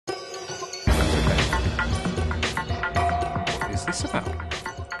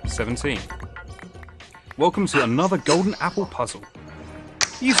17. Welcome to another Golden Apple puzzle.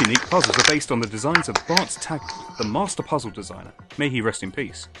 These unique puzzles are based on the designs of Bart Tag, the master puzzle designer. May he rest in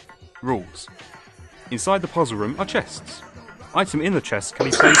peace. Rules. Inside the puzzle room are chests. Item in the chest can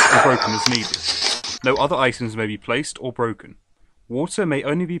be placed and broken as needed. No other items may be placed or broken. Water may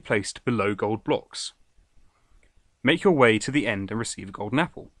only be placed below gold blocks. Make your way to the end and receive a golden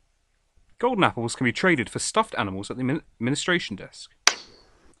apple. Golden apples can be traded for stuffed animals at the administration desk.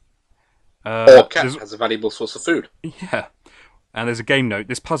 Or cat has a valuable source of food. Yeah. And there's a game note.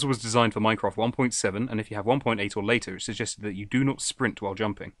 This puzzle was designed for Minecraft 1.7, and if you have 1.8 or later, it's suggested that you do not sprint while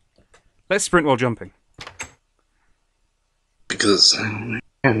jumping. Let's sprint while jumping. Because... Oh,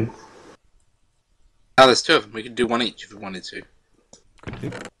 there's two of them. We could do one each if we wanted to. Could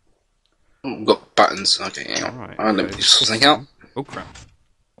do. Oh, we've got buttons. Okay, hang on. Alright. Let me just sort something out. Oh, crap.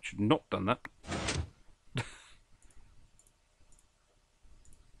 Should not have done that.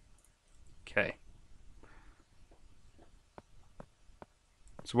 Okay.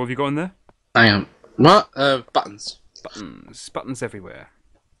 So what have you got in there? Hang on. What? Buttons. Buttons. Buttons everywhere.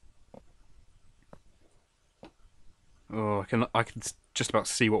 Oh, I can just about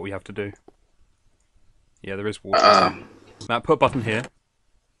see what we have to do. Yeah, there is water. Matt, put a button here.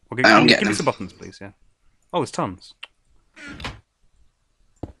 Well, give me some buttons, please, yeah. Oh, there's tons.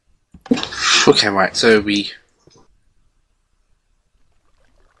 Okay, right, so we...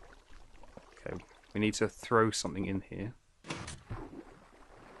 Okay, we need to throw something in here.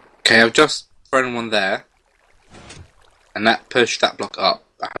 Okay, I've just thrown one there. And that pushed that block up.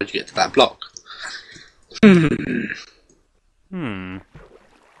 How did you get to that block? You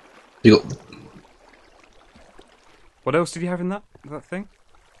got... What else did you have in that thing?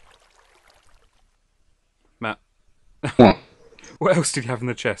 Matt. What? What else did you have in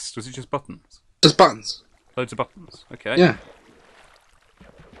the chest? Was it just buttons? Just buttons. Loads of buttons. Okay. Yeah.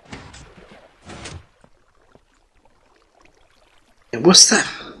 What's that?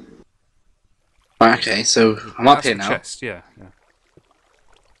 Right, okay, so I'm up here now. Chest, yeah.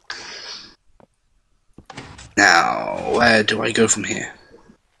 Now, where do I go from here?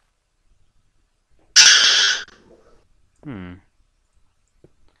 We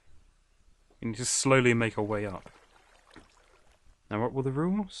need to slowly make our way up. Now, what were the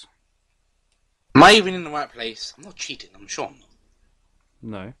rules? Am I even in the right place? I'm not cheating, I'm sure I'm not.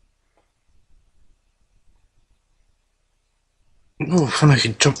 No. Oh, if I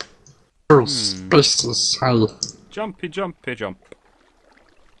can jump. Spaceless hell. Jumpy, jumpy, jump.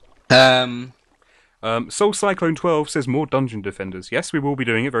 So Soul Cyclone 12 says more dungeon defenders. Yes, we will be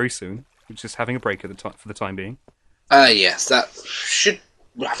doing it very soon. We're just having a break at for the time being. Yes, that should...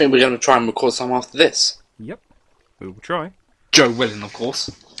 I think we're going to try and record some after this. Yep. We will try. Joe willing, of course.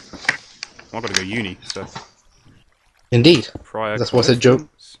 I've got to go uni, so... Indeed. Prior That's what I said, Joe.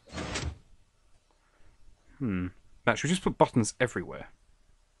 Matt, should we just put buttons everywhere?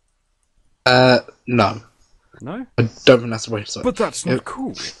 No. No? I don't think that's the way to say it. But that's not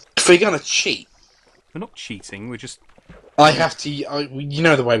cool. If we're going to cheat... We're not cheating, we're just... I have to... you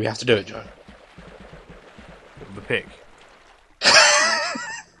know the way we have to do it, Joe. The pick.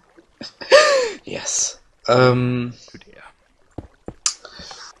 Yes. Oh dear.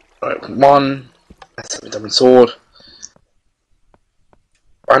 Right, one. That's a diamond sword.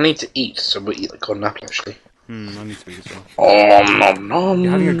 I need to eat, so we'll eat the golden apple, actually. I need to eat as well. Nom, nom.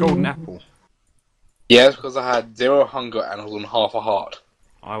 You're having a golden apple. Yes, because I had 0 hunger and I was on half a heart.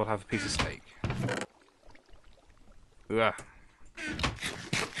 I will have a piece of steak. Ugh.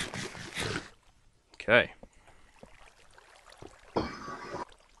 Okay.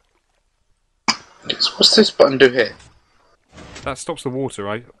 So what's this button do here? That stops the water.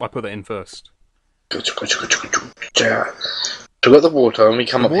 I put that in first. Gotcha. So we got the water and we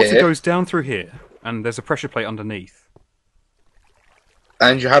come up here. The water goes down through here, and there's a pressure plate underneath.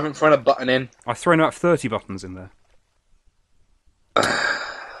 And you haven't thrown a button in? I've thrown about 30 buttons in there.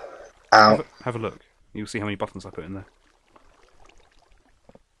 Ow. Have a look. You'll see how many buttons I put in there.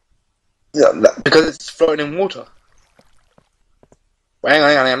 Yeah, because it's floating in water. Hang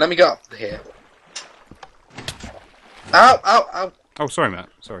on, let me go up here. Ow. Oh, sorry, Matt.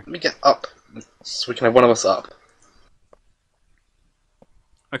 Sorry. Let me get up, so we can have one of us up.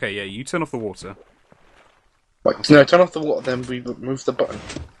 Okay, yeah, you turn off the water. Right, no, turn off the water, then we move the button.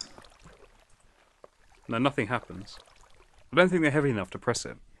 No, nothing happens. I don't think they're heavy enough to press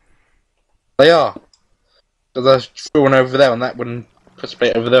it. They are. Because I threw one over there and that wouldn't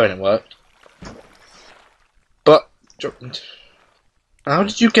precipitate over there and it worked. But, how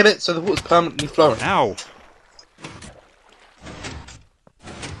did you get it so the water's permanently flowing? Ow!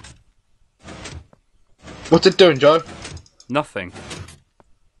 What's it doing, Joe? Nothing.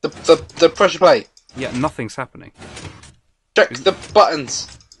 The pressure plate. Yeah, nothing's happening. Check the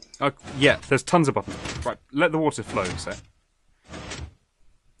buttons. Oh, yeah, there's tons of buttons. Right, let the water flow, so.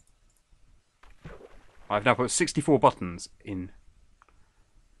 I've now put 64 buttons in.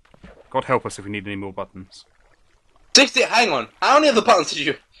 God help us if we need any more buttons. 60. Hang on. How many of the buttons did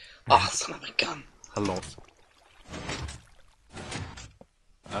you? Ah, oh, son of a gun. A lot.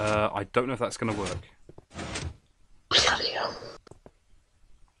 I don't know if that's going to work. Bloody hell.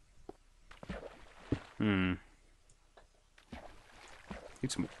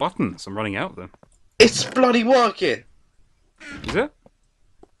 Need some more buttons. I'm running out of them. It's bloody working. Is it?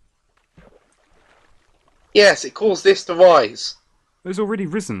 Yes, it caused this to rise. It was already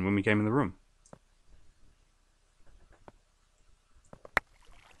risen when we came in the room.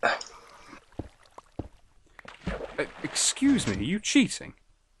 Excuse me, are you cheating?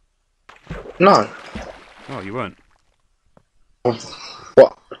 No. Oh, you weren't.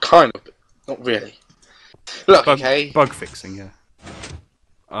 What? Kind of. Not really. Look, okay. Bug fixing, yeah.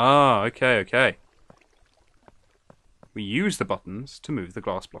 Ah, okay. We use the buttons to move the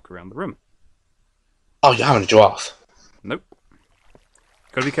glass block around the room. Oh, you're having a giraffe. Nope.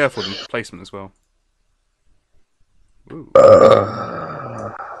 Gotta be careful with the placement as well. Ooh.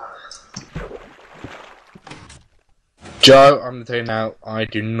 Joe, I'm going to tell you now, I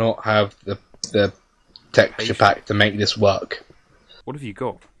do not have the texture pack to make this work. What have you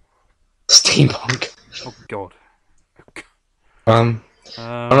got? Steampunk. Oh god. I'm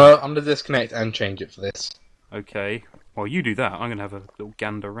going to disconnect and change it for this. Okay. While you do that, I'm going to have a little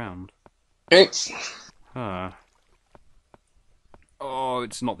gander round. Thanks. Ah. Oh,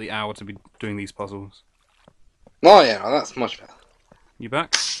 it's not the hour to be doing these puzzles. Oh yeah, that's much better. You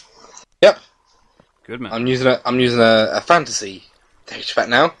back? Yep. Good man. I'm using a fantasy texture pack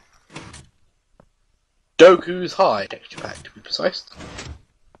now. Doku's High texture pack, to be precise.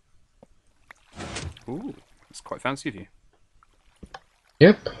 Ooh, that's quite fancy of you.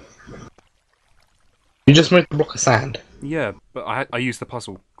 Yep. You just moved the block of sand. Yeah, but I used the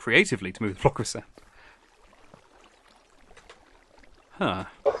puzzle creatively to move the block of sand. Huh.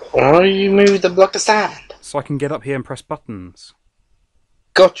 Why you move the block of sand? So I can get up here and press buttons.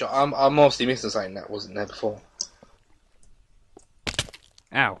 Gotcha. I'm obviously missing something that wasn't there before.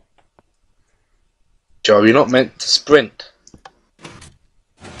 Ow. Joe, you're not meant to sprint.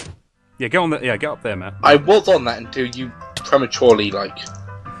 Yeah, get on the. Yeah, get up there, Matt. I was on that until you prematurely,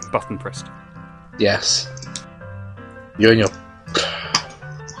 Button pressed. Yes. You and your...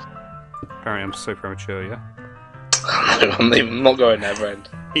 Apparently I'm so premature, yeah? I'm not going there, friend.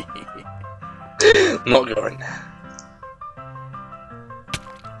 Not going there.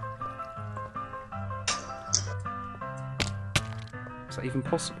 Is that even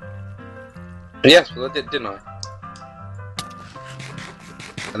possible? Yes, well I did, didn't I?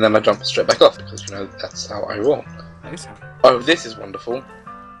 And then I jumped straight back off, because, you know, that's how I roll. That is how. Oh, this is wonderful.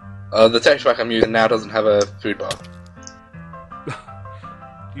 The texture pack I'm using now doesn't have a food bar.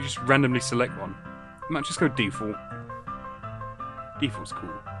 You just randomly select one. Matt, just go default. Default's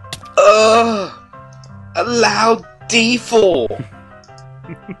cool. Allow default!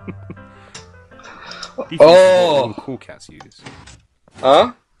 Default is what all the cool cats use.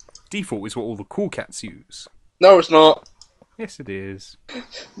 Huh? Default is what all the cool cats use. No, it's not. Yes, it is.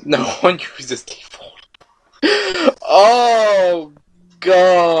 No one uses default. Oh,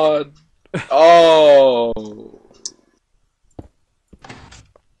 God. Oh.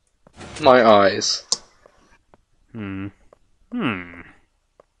 My eyes.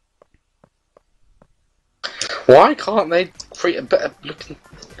 Why can't they create a better looking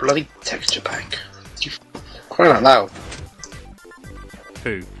bloody texture pack? You crying out loud.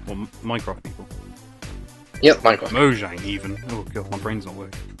 Who? Well, Minecraft people. Yep, Minecraft. Mojang even. Oh god, my brain's not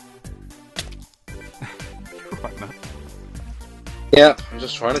working. You're right, Matt. Yep, I'm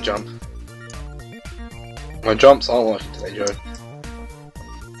just trying to jump. My jumps aren't working today, Joe.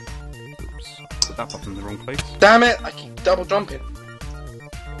 Oops. Put that button in the wrong place. Damn it! I keep double jumping.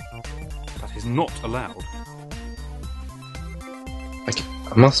 That is not allowed.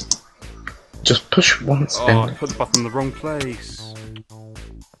 I must just push once. Oh, I put the button in the wrong place.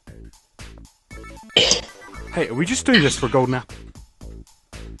 Hey, are we just doing this for a golden apple?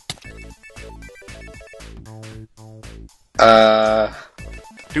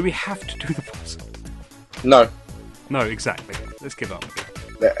 Do we have to do the puzzle? No. No, exactly. Let's give up.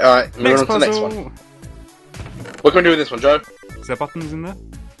 Alright, moving on to the next one. What can we do with this one, Joe? Is there buttons in there?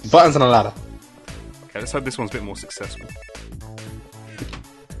 Buttons and a ladder. Okay, let's hope this one's a bit more successful.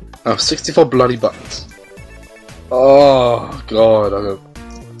 Oh, 64 bloody buttons. Oh, God.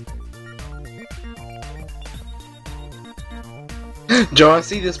 Joe, I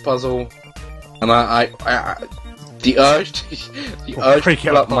see this puzzle, and the urge to break it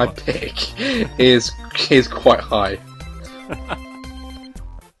pull up my apart. pick is quite high.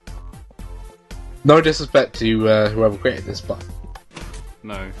 No disrespect to whoever created this, but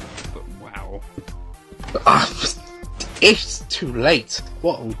No, but wow. it's too late.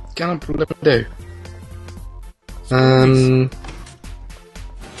 What are we gonna do?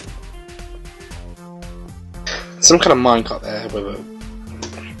 Some kind of minecart there with a.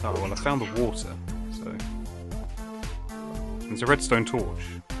 Oh, well, I found the water, so... There's a redstone torch.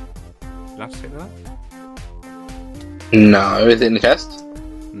 Did I have to take that? No, is it in the chest?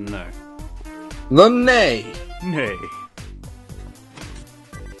 No. No, nay. Nay.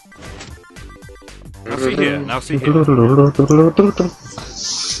 Now see here, now see here.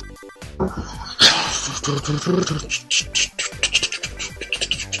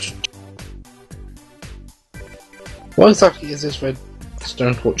 What exactly is this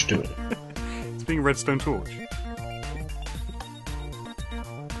redstone torch doing? It's being a redstone torch.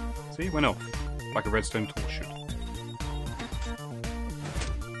 See, it went off. Like a redstone torch should.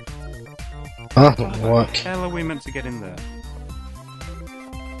 That doesn't work. How the hell are we meant to get in there?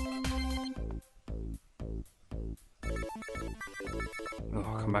 Oh,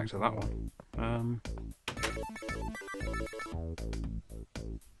 I'll come back to that one.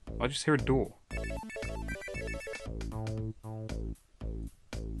 I just hear a door.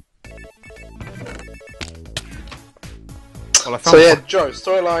 Well, I found. So yeah, Joe,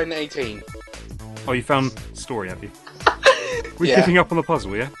 storyline 18. Oh, you found story, have you? We're Yeah. picking up on the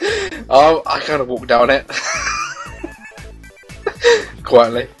puzzle, yeah? Oh, I kind of walked down it.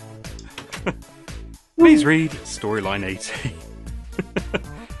 Quietly. Please read storyline 18.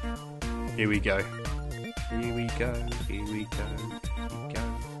 Here we go. Here we go. Here we go. Here we go.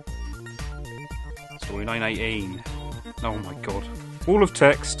 Storyline 18. Oh my god. Wall of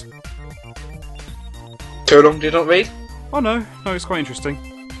text. Too long did not read? Oh no, it's quite interesting.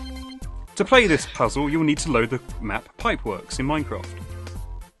 To play this puzzle, you'll need to load the map Pipeworks in Minecraft.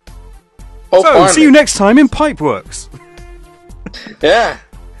 Oh, So, finally. see you next time in Pipeworks! Yeah.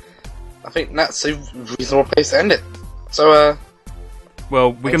 I think that's a reasonable place to end it. So,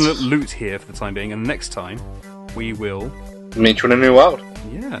 Well, we're going to loot here for the time being, and next time we will... meet you in a new world.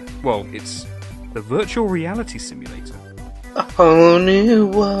 Yeah, well, it's the virtual reality simulator. A whole new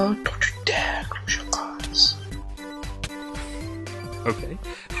world. Don't you dare close your eyes. Okay.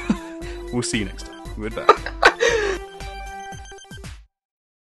 We'll see you next time. Goodbye.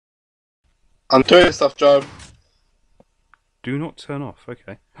 I'm doing stuff, Joe. Do not turn off.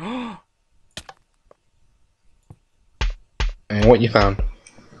 Okay. And what you found?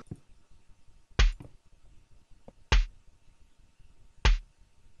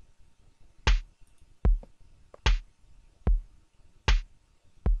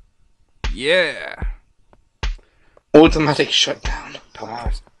 Yeah! Automatic shutdown.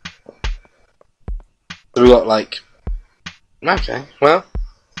 Wow. So we got like. Okay, well.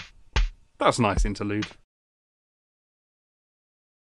 That's a nice interlude.